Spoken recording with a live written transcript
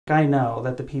I know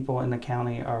that the people in the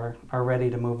county are ready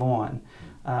to move on.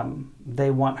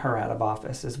 They want her out of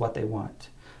office is what they want.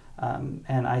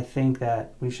 And I think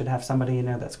that we should have somebody in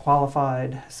there that's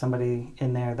qualified, somebody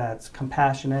in there that's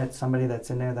compassionate, somebody that's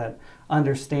in there that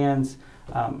understands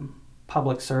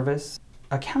public service.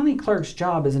 A county clerk's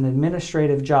job is an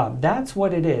administrative job. That's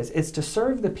what it is. It's to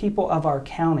serve the people of our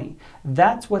county.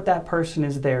 That's what that person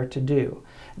is there to do.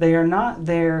 They are not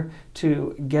there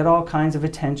to get all kinds of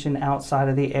attention outside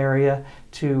of the area,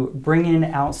 to bring in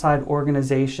outside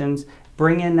organizations,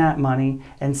 bring in that money,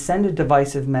 and send a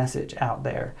divisive message out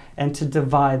there, and to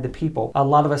divide the people. A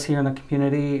lot of us here in the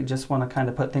community just want to kind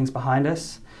of put things behind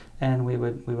us, and we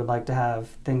would like to have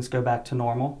things go back to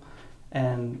normal.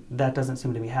 And that doesn't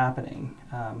seem to be happening.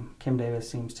 Kim Davis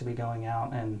seems to be going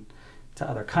out and to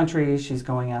other countries, she's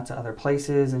going out to other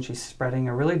places, and she's spreading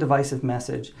a really divisive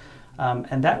message.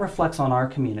 And that reflects on our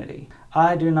community.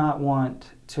 I do not want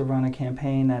to run a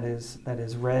campaign that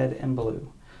is red and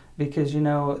blue, because you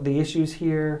know the issues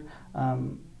here,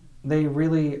 they're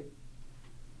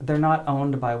not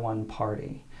owned by one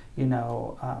party. You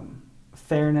know,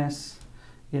 fairness,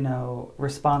 you know,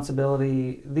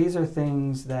 responsibility. These are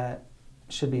things that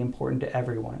should be important to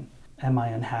everyone. Am I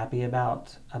unhappy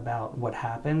about what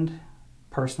happened?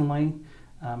 Personally,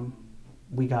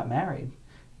 we got married,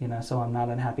 you know, so I'm not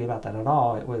unhappy about that at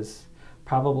all. It was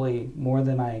probably more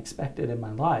than I expected in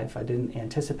my life. I didn't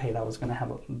anticipate I was going to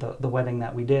have the wedding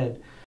that we did.